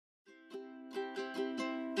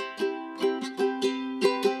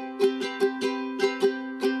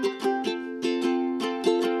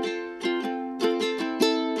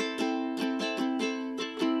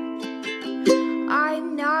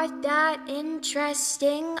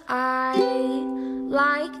interesting. I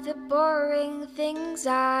like the boring things.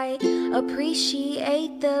 I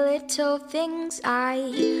appreciate the little things. I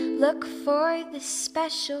look for the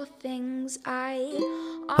special things.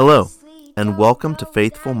 Hello, and welcome to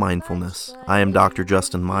Faithful Mindfulness. I am Dr.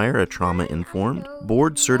 Justin Meyer, a trauma-informed,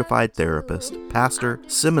 board-certified therapist, pastor,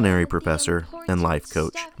 seminary professor, and life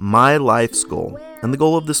coach. My life's goal, and the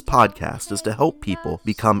goal of this podcast, is to help people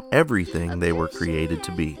become everything they were created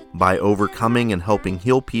to be by overcoming and helping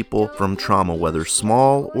heal people from trauma, whether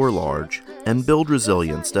small or large, and build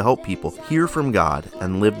resilience to help people hear from God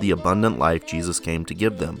and live the abundant life Jesus came to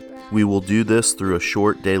give them. We will do this through a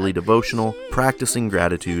short daily devotional, practicing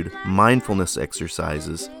gratitude, mindfulness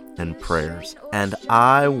exercises, and prayers. And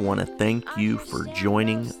I want to thank you for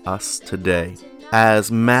joining us today.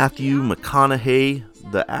 As Matthew McConaughey,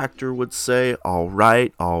 the actor, would say, all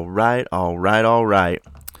right.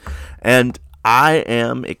 And I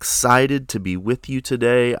am excited to be with you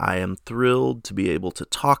today. I am thrilled to be able to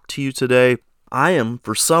talk to you today. I am,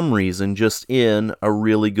 for some reason, just in a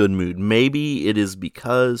really good mood. Maybe it is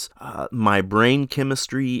because my brain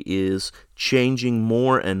chemistry is changing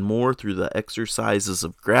more and more through the exercises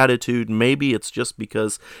of gratitude. Maybe it's just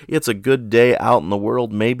because it's a good day out in the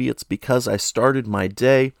world. Maybe it's because I started my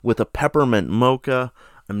day with a peppermint mocha.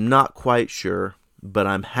 I'm not quite sure, but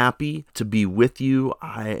I'm happy to be with you.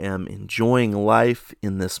 I am enjoying life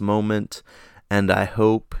in this moment, and I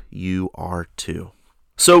hope you are too.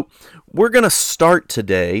 So we're going to start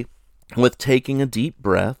today with taking a deep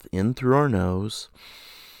breath in through our nose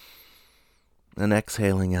and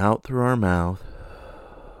exhaling out through our mouth,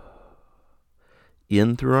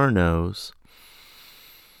 in through our nose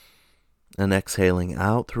and exhaling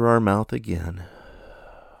out through our mouth again.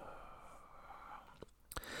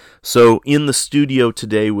 So in the studio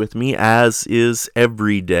today with me, as is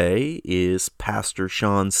every day, is Pastor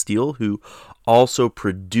Sean Steele, who also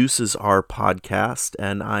produces our podcast,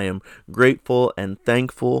 and I am grateful and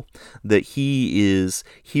thankful that he is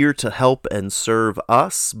here to help and serve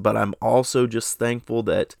us, but I'm also just thankful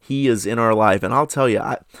that he is in our life. And I'll tell you,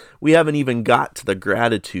 we haven't even got to the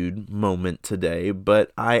gratitude moment today,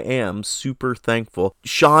 but I am super thankful.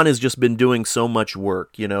 Sean has just been doing so much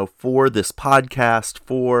work, for this podcast,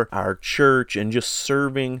 for our church, and just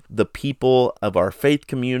serving the people of our faith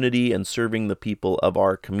community and serving the people of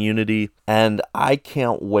our community. And I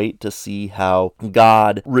can't wait to see how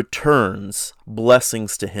God returns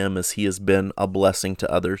blessings to him as he has been a blessing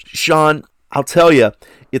to others. Sean, I'll tell you,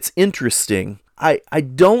 it's interesting. I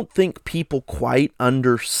don't think people quite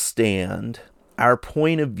understand our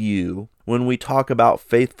point of view when we talk about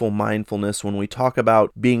faithful mindfulness, when we talk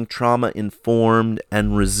about being trauma-informed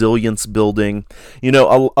and resilience building.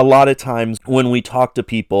 A lot of times when we talk to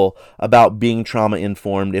people about being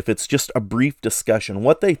trauma-informed, if it's just a brief discussion,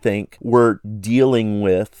 what they think we're dealing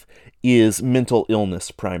with is mental illness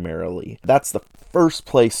primarily. That's the first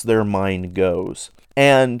place their mind goes.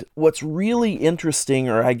 And what's really interesting,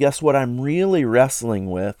 or I guess what I'm really wrestling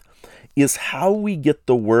with, is how we get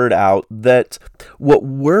the word out that what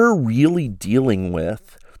we're really dealing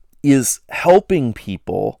with is helping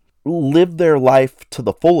people live their life to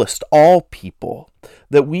the fullest, all people.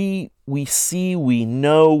 That we see, we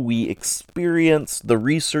know, we experience, the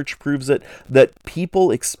research proves it, that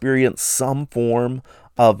people experience some form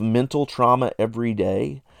of mental trauma every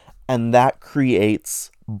day, and that creates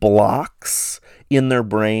blocks in their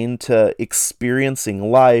brain to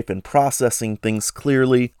experiencing life and processing things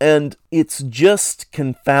clearly. And it's just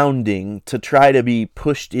confounding to try to be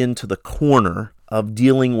pushed into the corner of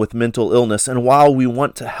dealing with mental illness. And while we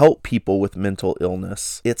want to help people with mental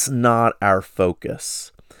illness, it's not our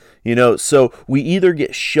focus. So we either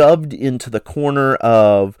get shoved into the corner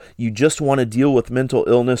of you just want to deal with mental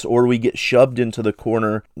illness, or we get shoved into the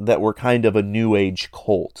corner that we're kind of a new age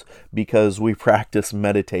cult because we practice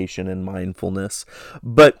meditation and mindfulness.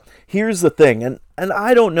 But here's the thing, and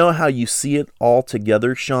I don't know how you see it all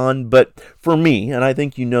together, Sean, but for me, and I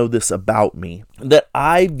think you know this about me, that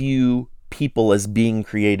I view people as being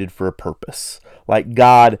created for a purpose. Like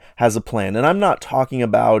God has a plan. And I'm not talking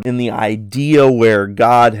about in the idea where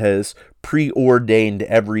God has preordained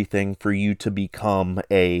everything for you to become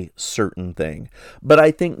a certain thing. But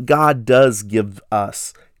I think God does give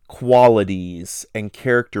us qualities and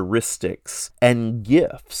characteristics and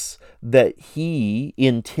gifts that he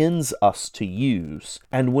intends us to use.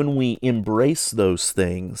 And when we embrace those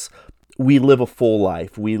things, we live a full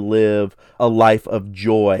life. We live a life of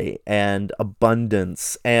joy and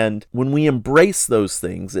abundance. And when we embrace those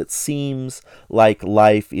things, it seems like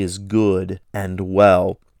life is good and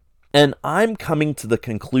well. And I'm coming to the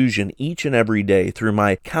conclusion each and every day through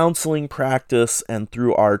my counseling practice and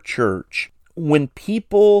through our church when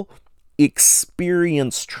people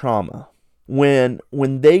experience trauma, when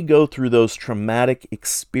they go through those traumatic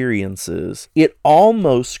experiences, it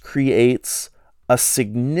almost creates a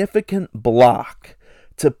significant block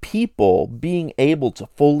to people being able to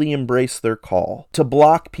fully embrace their call, to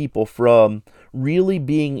block people from really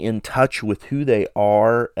being in touch with who they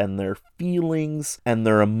are and their feelings and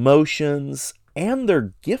their emotions and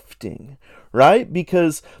their gifting, right?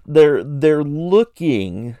 Because they're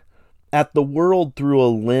looking at the world through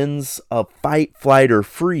a lens of fight, flight, or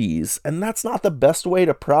freeze. And that's not the best way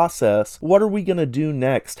to process, what are we going to do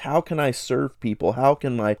next? How can I serve people? How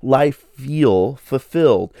can my life feel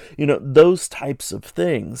fulfilled? Those types of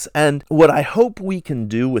things. And what I hope we can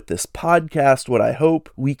do with this podcast, what I hope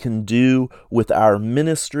we can do with our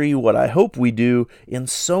ministry, what I hope we do in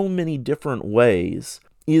so many different ways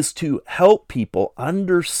is to help people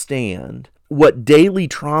understand what daily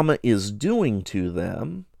trauma is doing to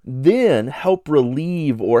them, then help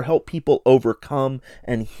relieve or help people overcome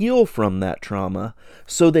and heal from that trauma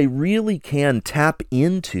so they really can tap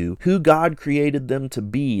into who God created them to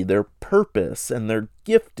be, their purpose and their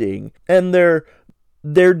gifting and their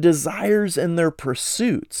desires and their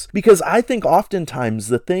pursuits. Because I think oftentimes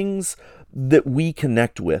the things that we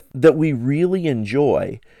connect with, that we really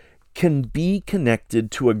enjoy, can be connected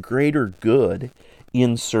to a greater good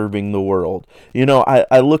in serving the world.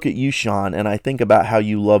 I look at you, Sean, and I think about how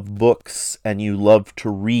you love books and you love to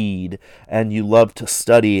read and you love to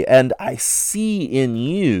study, and I see in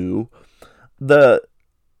you the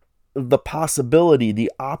possibility,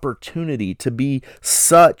 the opportunity to be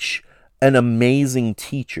such an amazing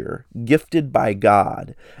teacher, gifted by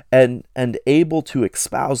God, and able to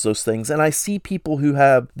espouse those things. And I see people who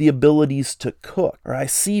have the abilities to cook, or I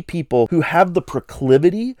see people who have the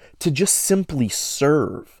proclivity to just simply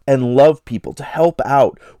serve and love people, to help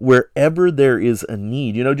out wherever there is a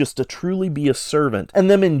need, just to truly be a servant,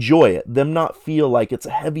 and them enjoy it, them not feel like it's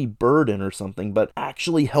a heavy burden or something, but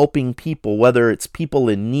actually helping people, whether it's people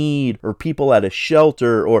in need or people at a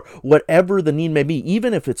shelter or whatever the need may be,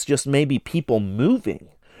 even if it's just maybe people moving,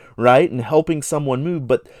 right, and helping someone move,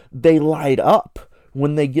 but they light up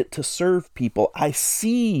when they get to serve people. I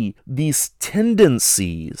see these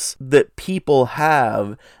tendencies that people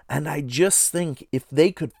have, and I just think if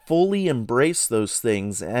they could fully embrace those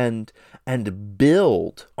things and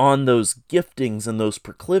build on those giftings and those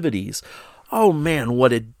proclivities, oh man,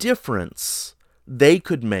 what a difference they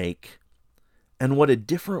could make, and what a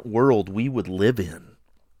different world we would live in.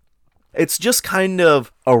 It's just kind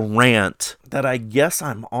of a rant that I guess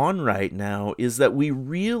I'm on right now, is that we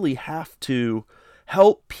really have to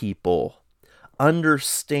help people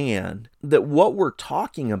understand that what we're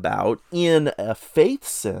talking about in a faith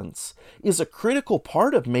sense is a critical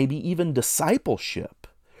part of maybe even discipleship,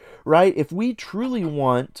 right? If we truly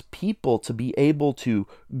want people to be able to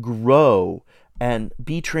grow and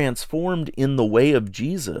be transformed in the way of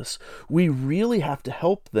Jesus, we really have to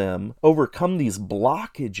help them overcome these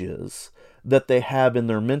blockages that they have in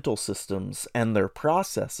their mental systems and their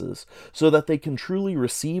processes, so that they can truly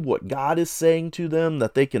receive what God is saying to them,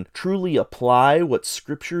 that they can truly apply what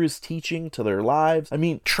Scripture is teaching to their lives. I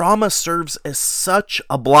mean, trauma serves as such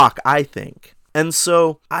a block, I think. And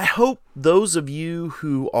so I hope those of you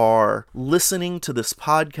who are listening to this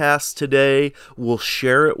podcast today will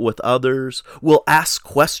share it with others, will ask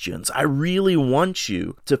questions. I really want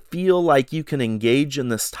you to feel like you can engage in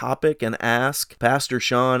this topic and ask Pastor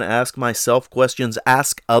Sean, ask myself questions,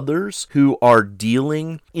 ask others who are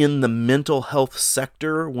dealing in the mental health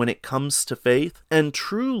sector when it comes to faith, and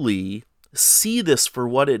truly see this for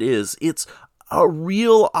what it is. It's a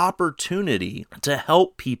real opportunity to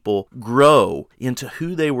help people grow into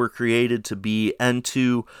who they were created to be and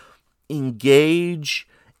to engage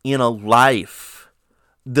in a life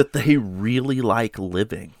that they really like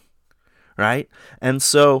living, right? And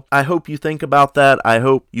so I hope you think about that. I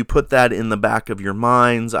hope you put that in the back of your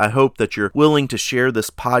minds. I hope that you're willing to share this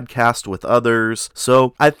podcast with others.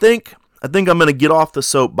 So I think I'm going to get off the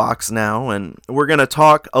soapbox now, and we're going to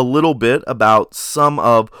talk a little bit about some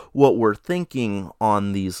of what we're thinking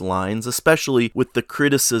on these lines, especially with the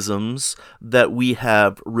criticisms that we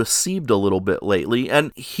have received a little bit lately.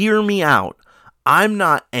 And hear me out. I'm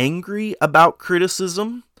not angry about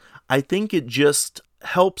criticism. I think it just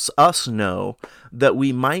helps us know that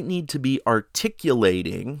we might need to be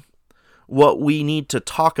articulating what we need to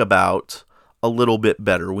talk about a little bit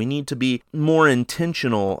better. We need to be more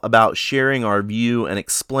intentional about sharing our view and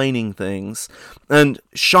explaining things. And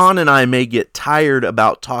Sean and I may get tired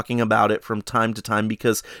about talking about it from time to time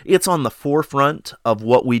because it's on the forefront of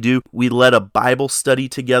what we do. We led a Bible study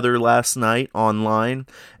together last night online,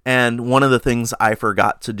 And one of the things I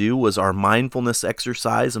forgot to do was our mindfulness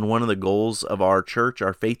exercise. And one of the goals of our church,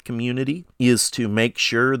 our faith community, is to make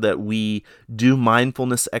sure that we do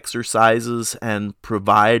mindfulness exercises and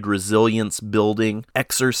provide resilience building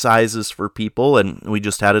exercises for people. And we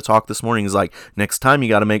just had a talk this morning. It's like, next time you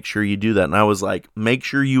got to make sure you do that. And I was like, make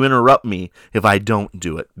sure you interrupt me if I don't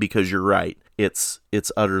do it, because you're right. It's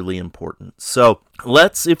utterly important. So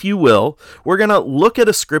let's, if you will, we're going to look at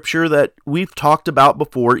a scripture that we've talked about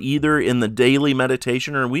before, either in the daily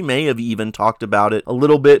meditation, or we may have even talked about it a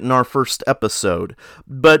little bit in our first episode.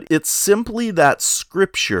 But it's simply that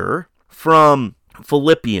scripture from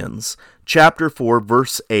Philippians chapter 4,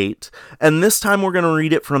 verse 8. And this time we're going to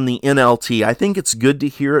read it from the NLT. I think it's good to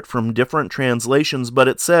hear it from different translations, but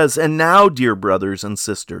it says, "And now, dear brothers and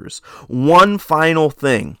sisters, one final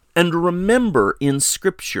thing." And remember, in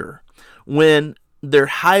Scripture, when they're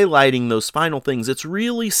highlighting those final things, it's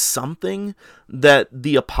really something that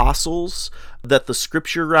the apostles, that the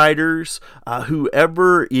scripture writers,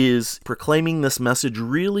 whoever is proclaiming this message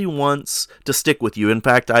really wants to stick with you. In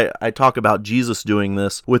fact, I talk about Jesus doing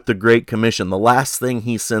this with the Great Commission. The last thing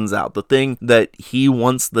he sends out, the thing that he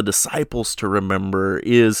wants the disciples to remember,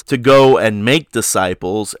 is to go and make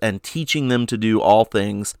disciples and teaching them to do all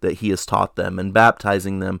things that he has taught them, and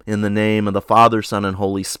baptizing them in the name of the Father, Son, and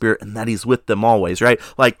Holy Spirit, and that he's with them always, right?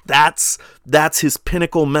 Like that's his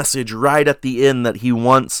pinnacle message right at the end that he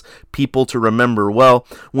wants people to remember. Well,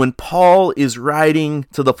 when Paul is writing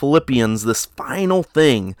to the Philippians, this final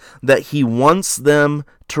thing that he wants them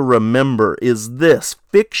to remember is this: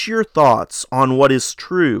 fix your thoughts on what is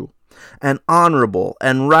true and honorable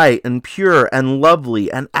and right and pure and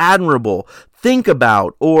lovely and admirable. Think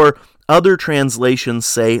about, or other translations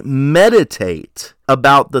say, meditate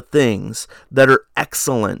about the things that are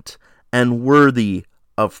excellent and worthy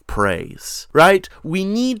of praise, right? We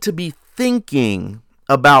need to be thinking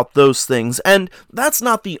about those things. And that's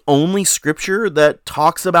not the only scripture that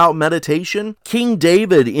talks about meditation. King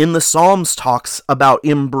David in the Psalms talks about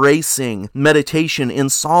embracing meditation. In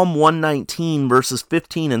Psalm 119, verses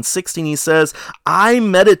 15 and 16, he says, "I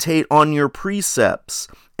meditate on your precepts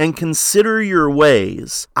and consider your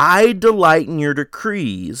ways. I delight in your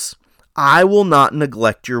decrees. I will not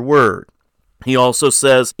neglect your word." He also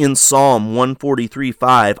says in Psalm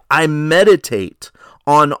 143:5, "I meditate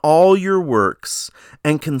on all your works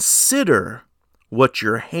and consider what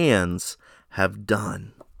your hands have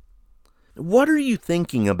done." What are you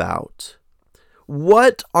thinking about?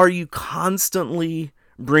 What are you constantly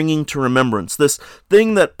bringing to remembrance? This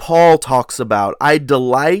thing that Paul talks about, "I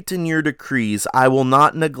delight in your decrees, I will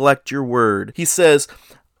not neglect your word." He says,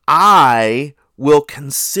 "I will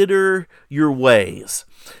consider your ways."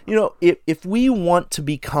 You know, if we want to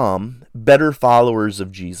become better followers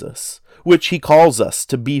of Jesus, which he calls us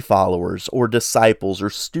to be followers or disciples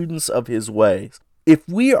or students of his ways, if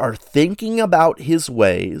we are thinking about his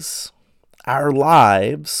ways, our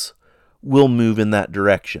lives will move in that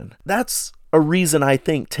direction. That's a reason I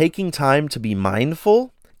think taking time to be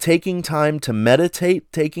mindful, taking time to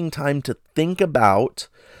meditate, taking time to think about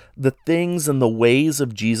the things and the ways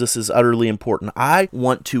of Jesus is utterly important. I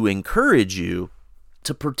want to encourage you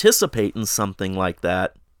to participate in something like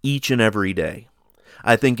that each and every day.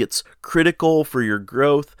 I think it's critical for your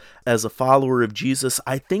growth as a follower of Jesus.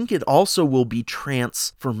 I think it also will be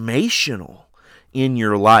transformational in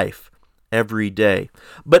your life every day.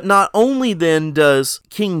 But not only then does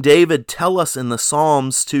King David tell us in the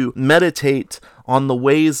Psalms to meditate on the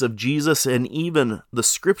ways of Jesus and even the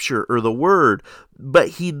scripture or the word, but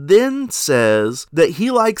he then says that he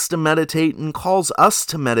likes to meditate and calls us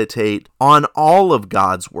to meditate on all of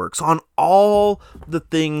God's works, on all the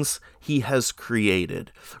things he has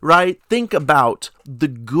created, right? Think about the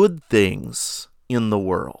good things in the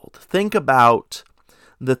world. Think about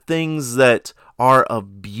the things that are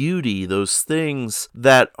of beauty, those things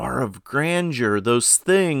that are of grandeur, those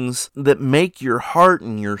things that make your heart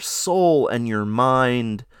and your soul and your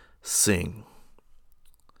mind sing.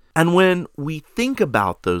 And when we think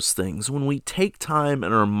about those things, when we take time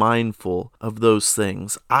and are mindful of those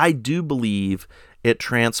things, I do believe it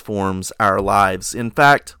transforms our lives. In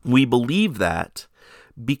fact, we believe that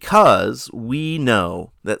because we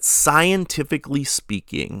know that scientifically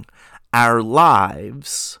speaking, our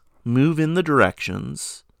lives move in the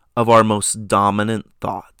directions of our most dominant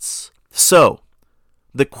thoughts. So,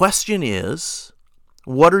 the question is,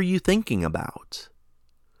 what are you thinking about?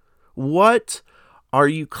 What are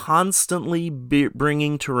you constantly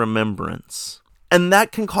bringing to remembrance And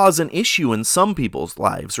that can cause an issue in some people's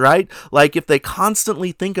lives, right? Like if they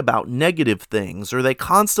constantly think about negative things, or they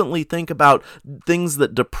constantly think about things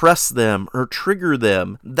that depress them or trigger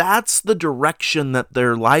them, that's the direction that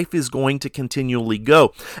their life is going to continually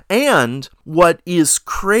go. And what is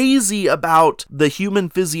crazy about the human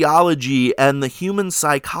physiology and the human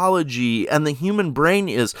psychology and the human brain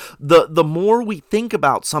is the more we think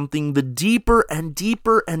about something, the deeper and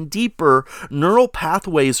deeper and deeper neural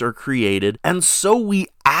pathways are created, and so we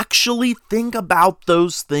actually think about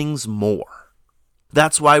those things more.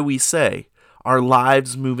 That's why we say our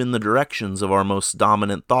lives move in the directions of our most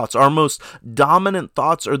dominant thoughts. Our most dominant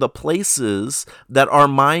thoughts are the places that our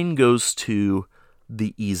mind goes to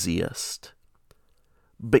the easiest.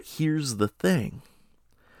 But here's the thing.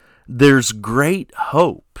 There's great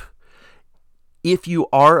hope if you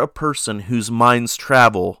are a person whose minds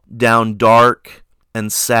travel down dark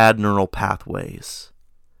and sad neural pathways.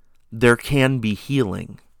 There can be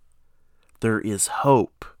healing. There is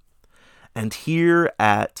hope. And here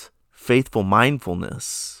at Faithful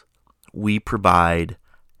Mindfulness, we provide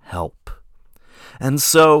help. And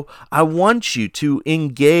so I want you to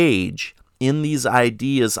engage in these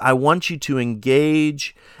ideas. I want you to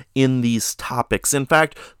engage in these topics. In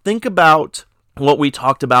fact, think about what we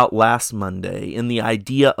talked about last Monday in the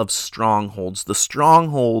idea of strongholds, the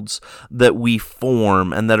strongholds that we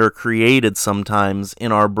form and that are created sometimes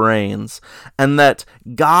in our brains, and that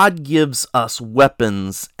God gives us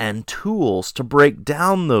weapons and tools to break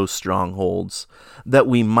down those strongholds that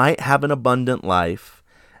we might have an abundant life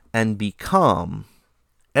and become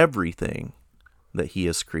everything that He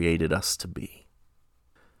has created us to be.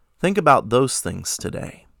 Think about those things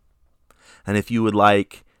today. And if you would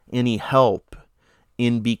like any help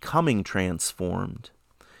in becoming transformed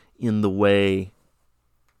in the way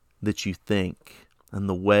that you think and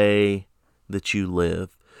the way that you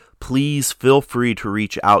live, please feel free to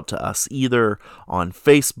reach out to us either on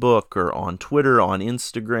Facebook or on Twitter, on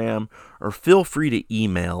Instagram, or feel free to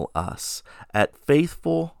email us at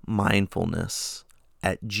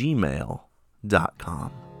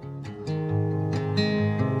faithfulmindfulness@gmail.com.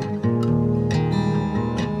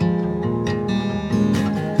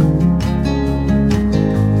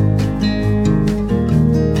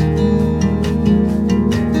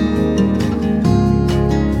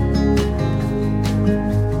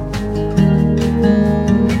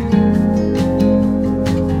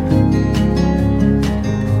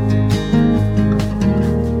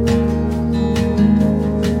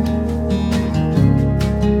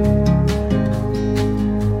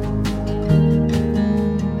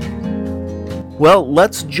 Well,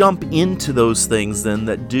 let's jump into those things then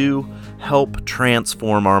that do help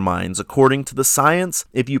transform our minds. According to the science,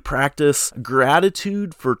 if you practice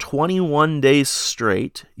gratitude for 21 days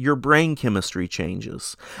straight, your brain chemistry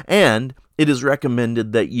changes. And it is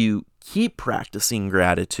recommended that you keep practicing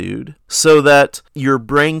gratitude so that your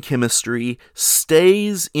brain chemistry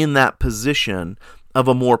stays in that position of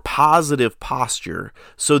a more positive posture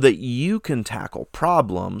so that you can tackle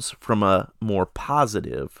problems from a more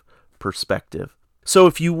positive perspective. So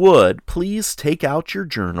if you would, please take out your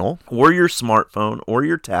journal or your smartphone or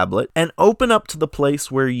your tablet and open up to the place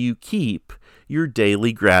where you keep your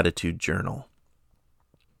daily gratitude journal.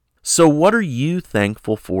 So what are you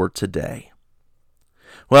thankful for today?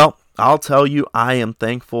 Well, I'll tell you, I am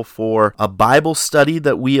thankful for a Bible study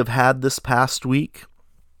that we have had this past week.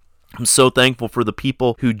 I'm so thankful for the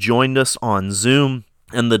people who joined us on Zoom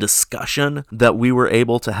and the discussion that we were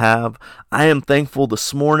able to have. I am thankful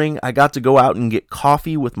this morning I got to go out and get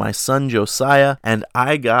coffee with my son Josiah, and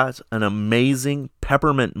I got an amazing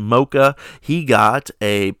peppermint mocha. He got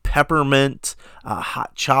a peppermint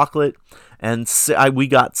hot chocolate, and we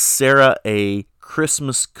got Sarah a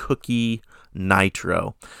Christmas cookie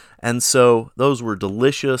nitro. And so those were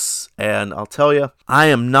delicious, and I'll tell you, I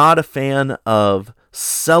am not a fan of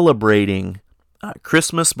celebrating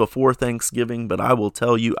Christmas before Thanksgiving, but I will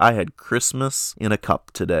tell you, I had Christmas in a cup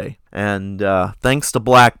today. And thanks to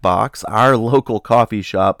Black Box, our local coffee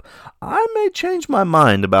shop, I may change my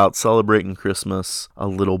mind about celebrating Christmas a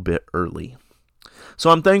little bit early. So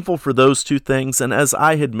I'm thankful for those two things, and as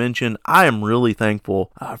I had mentioned, I am really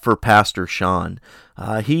thankful for Pastor Sean.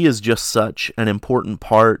 He is just such an important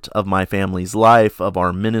part of my family's life, of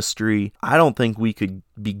our ministry. I don't think we could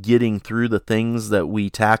be getting through the things that we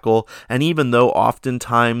tackle, and even though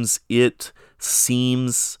oftentimes it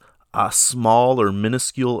seems small or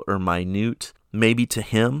minuscule or minute, maybe to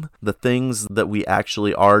him, the things that we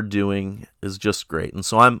actually are doing is just great. And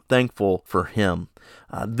so I'm thankful for him.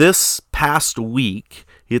 This past week,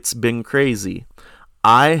 it's been crazy.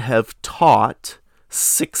 I have taught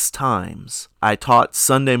 6 times. I taught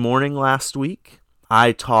Sunday morning last week.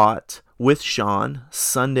 I taught with Sean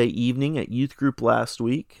Sunday evening at youth group last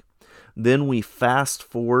week. Then we fast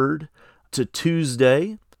forward to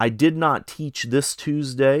Tuesday. I did not teach this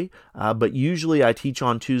Tuesday, but usually I teach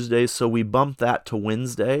on Tuesdays, so we bumped that to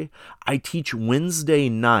Wednesday. I teach Wednesday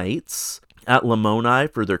nights at Lamoni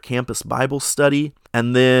for their campus Bible study,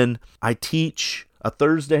 and then I teach a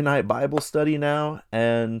Thursday night Bible study now,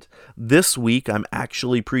 and this week I'm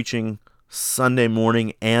actually preaching Sunday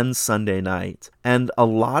morning and Sunday night, and a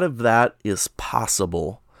lot of that is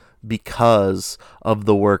possible because of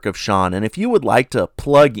the work of Sean. And if you would like to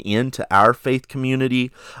plug into our faith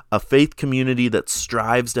community, a faith community that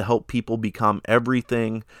strives to help people become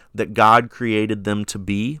everything that God created them to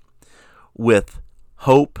be, with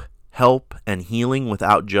hope, help, and healing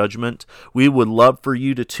without judgment, we would love for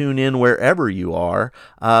you to tune in wherever you are,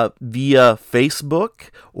 via Facebook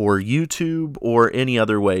or YouTube or any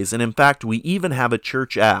other ways. And in fact, we even have a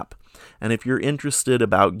church app. And if you're interested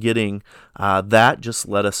about getting that, just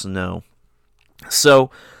let us know. So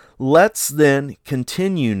let's then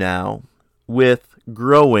continue now with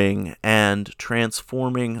growing and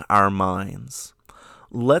transforming our minds.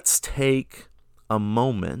 Let's take a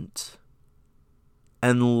moment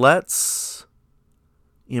and let's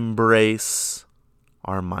embrace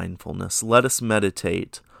our mindfulness. Let us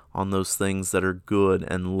meditate on those things that are good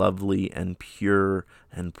and lovely and pure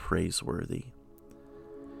and praiseworthy.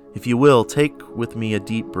 If you will, take with me a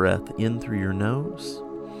deep breath in through your nose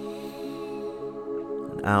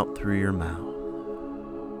and out through your mouth.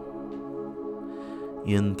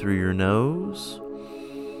 In through your nose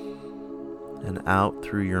and out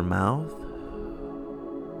through your mouth,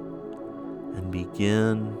 and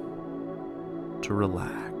begin to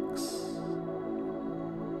relax.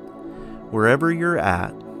 Wherever you're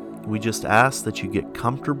at, we just ask that you get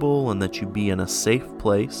comfortable and that you be in a safe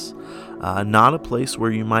place, not a place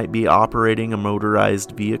where you might be operating a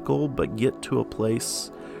motorized vehicle, but get to a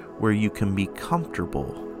place where you can be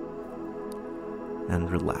comfortable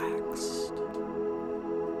and relaxed.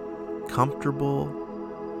 Comfortable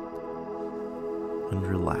and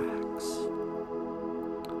relaxed.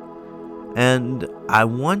 And I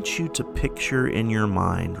want you to picture in your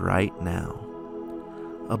mind right now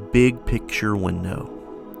a big picture window.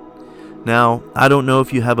 Now, I don't know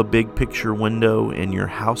if you have a big picture window in your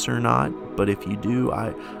house or not, but if you do,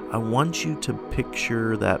 I want you to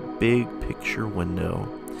picture that big picture window.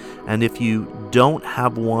 And if you don't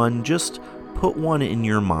have one, just put one in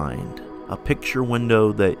your mind, a picture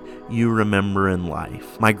window that you remember in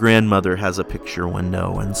life. My grandmother has a picture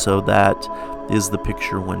window, and so that is the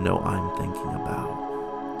picture window I'm thinking about.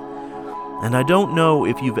 And I don't know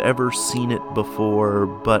if you've ever seen it before,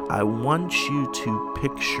 but I want you to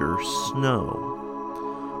picture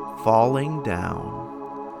snow falling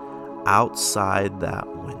down outside that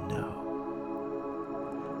window.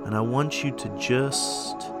 And I want you to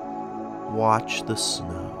just watch the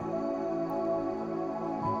snow.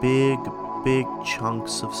 Big, big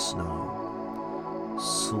chunks of snow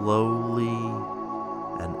slowly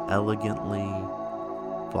and elegantly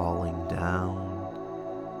falling down,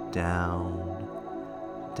 down,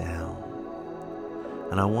 down.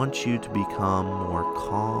 And I want you to become more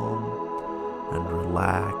calm and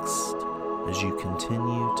relaxed as you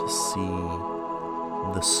continue to see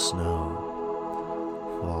the snow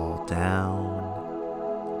fall down,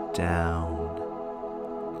 down,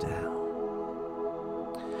 down.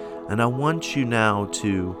 And I want you now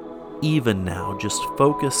to, even now, just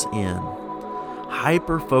focus in,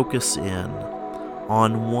 hyper-focus in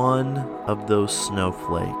on one of those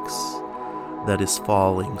snowflakes that is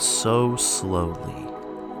falling so slowly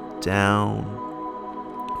down,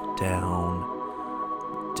 down,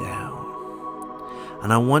 down.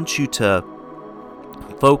 And I want you to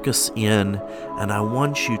focus in, and I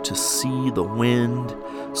want you to see the wind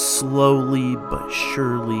slowly but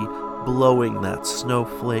surely blowing that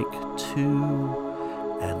snowflake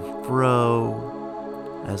to and fro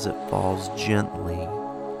as it falls gently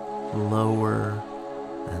lower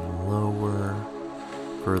and lower,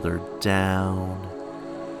 further down,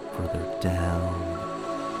 further down,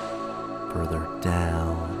 further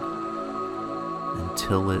down,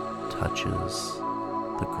 until it touches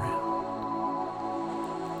the ground.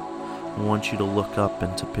 I want you to look up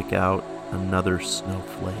and to pick out another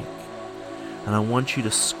snowflake. And I want you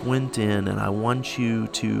to squint in, and I want you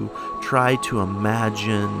to try to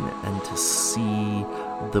imagine and to see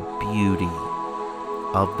the beauty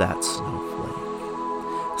of that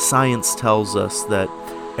snowflake. Science tells us that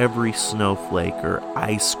every snowflake or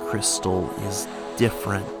ice crystal is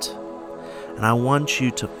different. And I want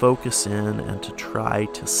you to focus in and to try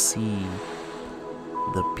to see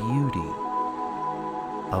the beauty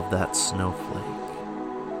of that snowflake.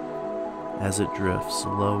 as it drifts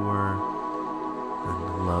lower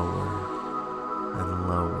and lower and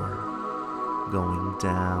lower, going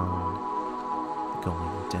down,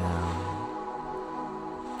 going down,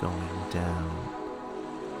 going down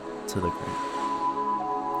to the ground.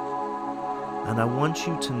 And I want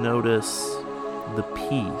you to notice the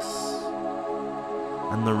peace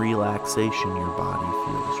and the relaxation your body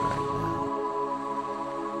feels right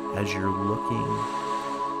now as you're looking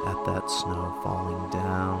at that snow falling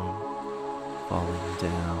down, falling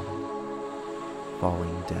down,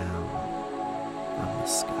 falling down from the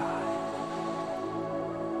sky.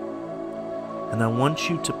 And I want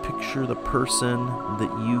you to picture the person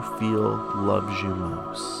that you feel loves you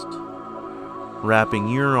most, wrapping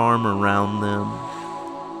your arm around them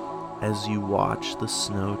as you watch the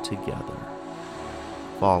snow together,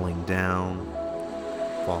 falling down,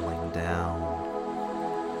 falling down,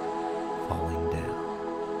 falling down.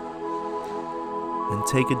 And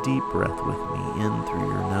take a deep breath with me in through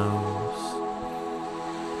your nose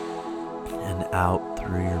and out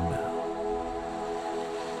through your mouth.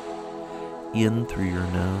 In through your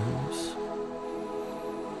nose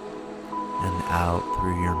and out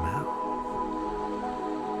through your mouth.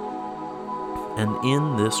 And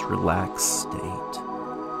in this relaxed state,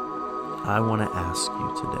 I want to ask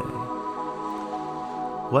you today,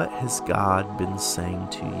 what has God been saying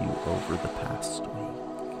to you over the past week?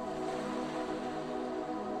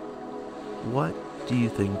 What do you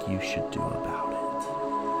think you should do about it?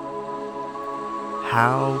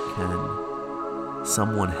 How can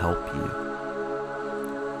someone help you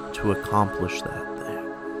to accomplish that thing?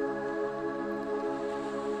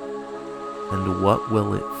 And what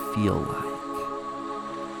will it feel like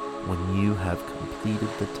when you have completed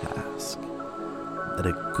the task that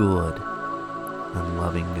a good and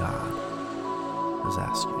loving God has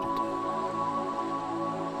asked you to do?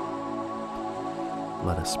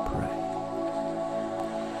 Let us pray.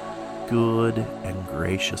 Good and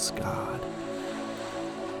gracious God,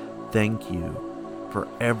 thank you for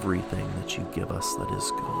everything that you give us that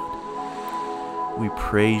is good. We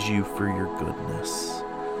praise you for your goodness.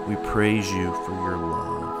 We praise you for your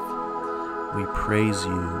love. We praise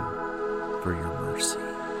you for your mercy.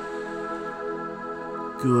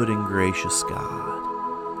 Good and gracious God,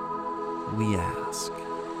 we ask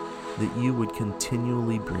that you would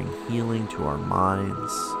continually bring healing to our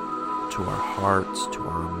minds, to our hearts, to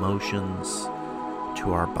our emotions,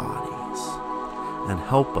 to our bodies, and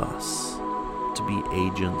help us to be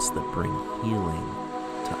agents that bring healing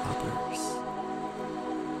to others.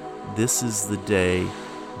 This is the day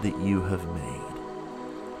that you have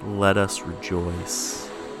made. Let us rejoice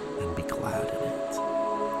and be glad in it.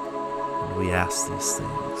 And we ask these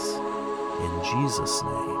things in Jesus'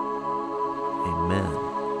 name. Amen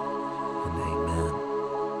and amen.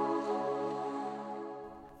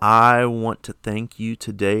 I want to thank you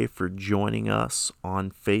today for joining us on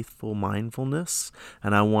Faithful Mindfulness,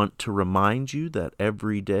 and I want to remind you that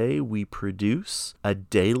every day we produce a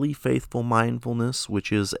daily Faithful Mindfulness,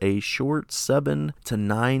 which is a short 7 to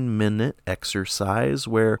 9 minute exercise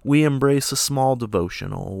where we embrace a small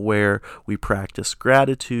devotional, where we practice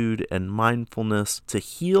gratitude and mindfulness to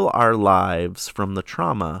heal our lives from the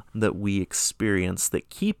trauma that we experience that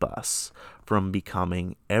keep us from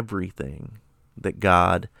becoming everything that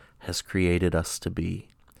God has created us to be.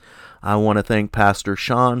 I want to thank Pastor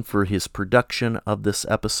Sean for his production of this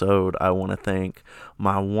episode. I want to thank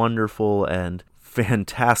my wonderful and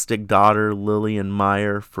fantastic daughter, Lillian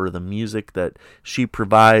Meyer, for the music that she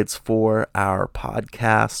provides for our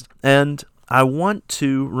podcast. And I want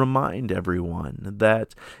to remind everyone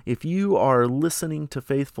that if you are listening to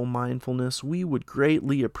Faithful Mindfulness, we would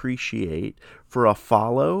greatly appreciate for a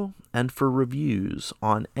follow and for reviews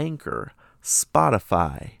on Anchor,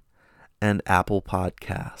 Spotify, and Apple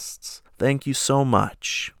Podcasts. Thank you so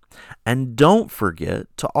much. And don't forget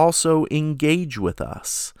to also engage with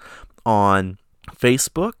us on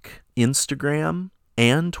Facebook, Instagram,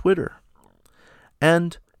 and Twitter.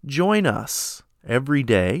 And join us every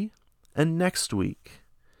day and next week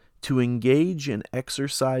to engage in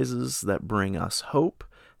exercises that bring us hope,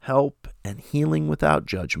 help, and healing without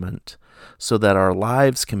judgment, so that our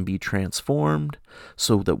lives can be transformed,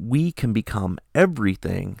 so that we can become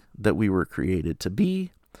everything that we were created to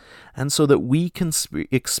be, and so that we can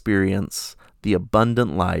experience the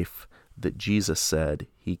abundant life that Jesus said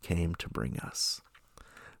he came to bring us.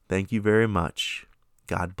 Thank you very much.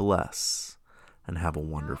 God bless, and have a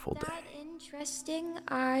wonderful day. Interesting,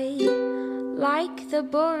 I like the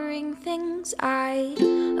boring things, I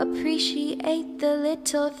appreciate the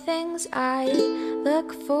little things, I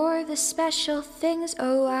look for the special things,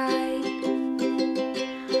 oh I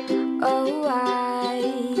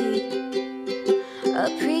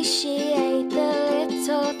appreciate the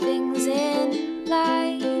little things in